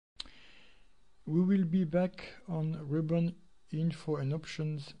we will be back on ribbon info and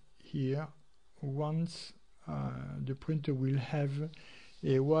options here once the printer will have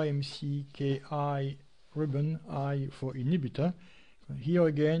a YMCKI ribbon I for inhibitor. Here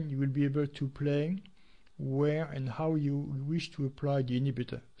again you will be able to play where and how you wish to apply the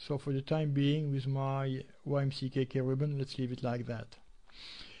inhibitor. So for the time being, with my YMCKK ribbon, let's leave it like that.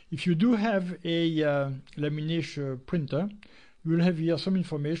 If you do have a lamination printer, you will have here some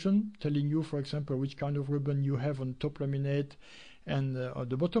information telling you, for example, which kind of ribbon you have on top laminate and or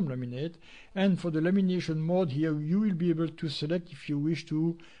the bottom laminate. And for the lamination mode here, you will be able to select if you wish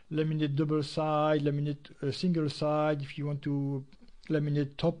to laminate double side, laminate a single side, if you want to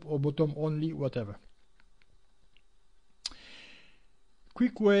laminate top or bottom only, whatever.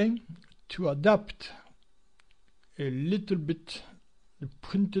 Quick way to adapt a little bit the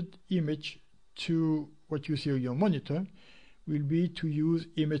printed image to what you see on your monitor will be to use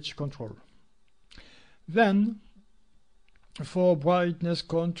image control. Then for brightness,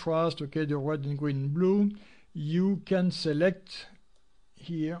 contrast, okay, the red and green and blue, you can select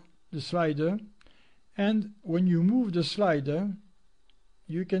here the slider, and when you move the slider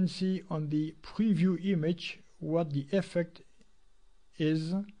you can see on the preview image what the effect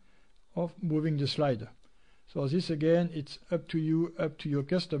is of moving the slider. So this again, it's up to you, up to your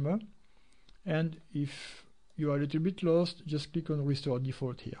customer, and if you are a little bit lost, just click on restore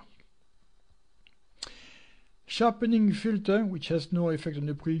default here. Sharpening filter, which has no effect on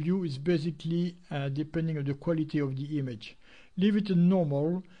the preview, is basically depending on the quality of the image. Leave it in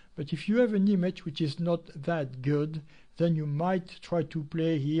normal, but if you have an image which is not that good, then you might try to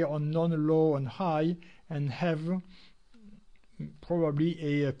play here on non, low and high and have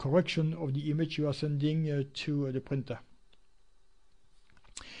probably a correction of the image you are sending to the printer.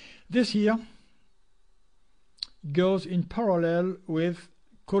 This here goes in parallel with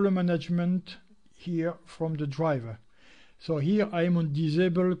color management here from the driver. So here I am on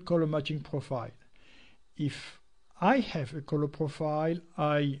disable color matching profile. If I have a color profile,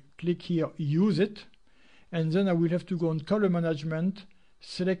 I click here use it, and then I will have to go on color management,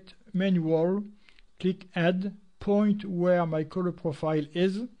 select manual, click add, point where my color profile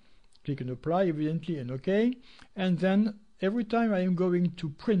is, click on apply evidently and OK, and then every time I am going to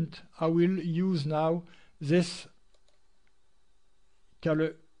print I will use now this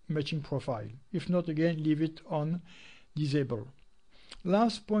color matching profile. If not, again leave it on disable.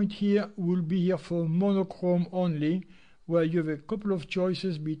 Last point here will be here for monochrome only, where you have a couple of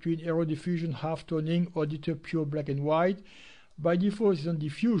choices between aero diffusion, half toning, auditor pure black and white. By default it's on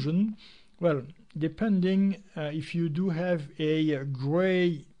diffusion. Well, depending if you do have a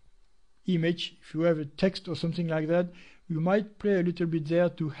gray image, if you have a text or something like that, you might play a little bit there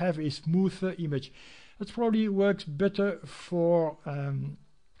to have a smoother image. That probably works better for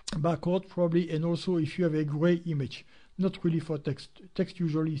barcode probably, and also if you have a gray image, not really for text. Text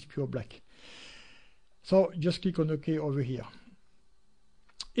usually is pure black. So just click on OK over here.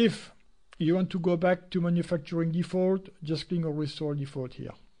 If you want to go back to manufacturing default, just click on restore default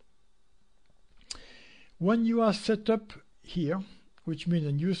here. When you are set up here, which means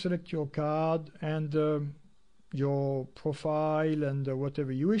and you select your card and your profile and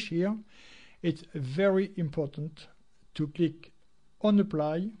whatever you wish here, it's very important to click on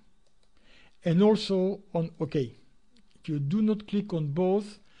apply and also on OK. If you do not click on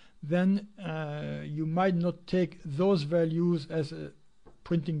both, then you might not take those values as a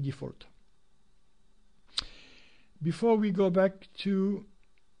printing default. Before we go back to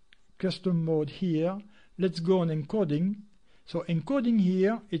custom mode here, let's go on encoding. So encoding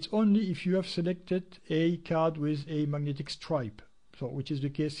here, it's only if you have selected a card with a magnetic stripe, so which is the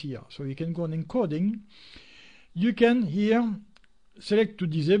case here. So you can go on encoding. You can here select to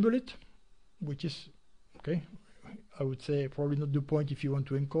disable it, which is okay. I would say probably not the point if you want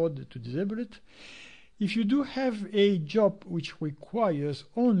to encode to disable it. If you do have a job which requires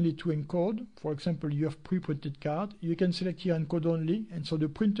only to encode, for example you have pre-printed card, you can select here encode only, and so the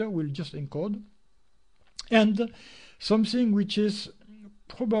printer will just encode. And something which is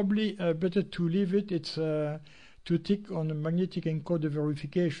probably better to leave it, it's to tick on a magnetic encoder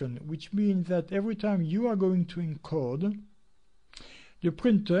verification, which means that every time you are going to encode, the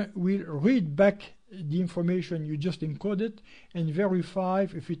printer will read back the information you just encoded and verify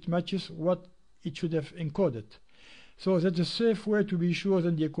if it matches what it should have encoded. So that's a safe way to be sure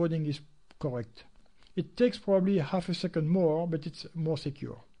that the encoding is correct. It takes probably half a second more, but it's more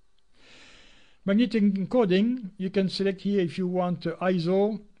secure. Magnetic encoding, you can select here if you want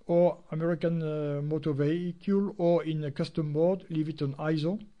ISO or American motor vehicle, or in a custom mode, leave it on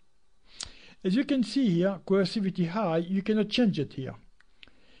ISO. As you can see here, coercivity high, you cannot change it here.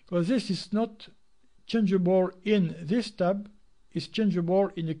 Well, this is not changeable in this tab, it's changeable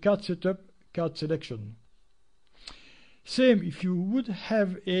in the card setup, card selection. Same if you would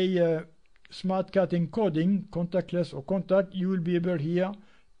have a smart card encoding, contactless or contact, you will be able here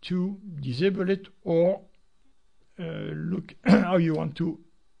to disable it or look how you want to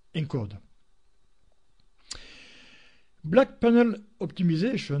encode. Black panel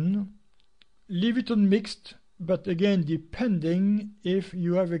optimization, leave it on mixed, but again depending if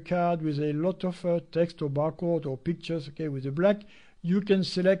you have a card with a lot of text or barcode or pictures. Okay, with the black you can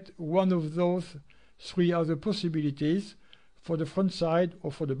select one of those three other possibilities for the front side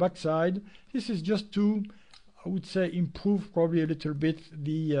or for the back side. This is just to, I would say, improve probably a little bit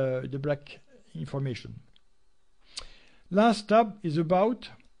the black information. Last tab is about,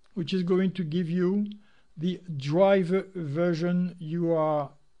 which is going to give you the driver version you are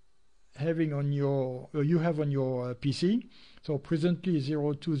having on your PC. So presently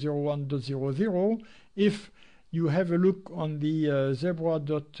 0201.00. If you have a look on the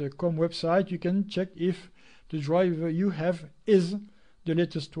zebra.com website, you can check if the driver you have is the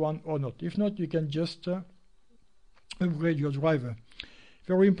latest one or not. If not, you can just upgrade your driver.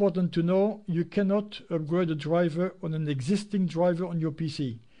 Very important to know, you cannot upgrade a driver on an existing driver on your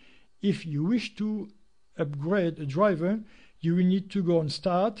PC. If you wish to upgrade a driver, you will need to go on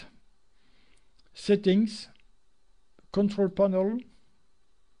Start, Settings, Control Panel,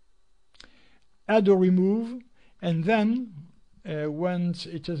 Add or Remove, and then once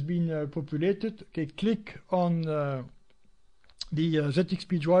it has been populated, okay, click on the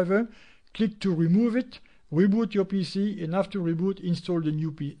ZXP driver, click to remove it, reboot your PC, and after reboot install the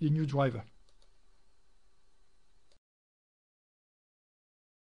new driver.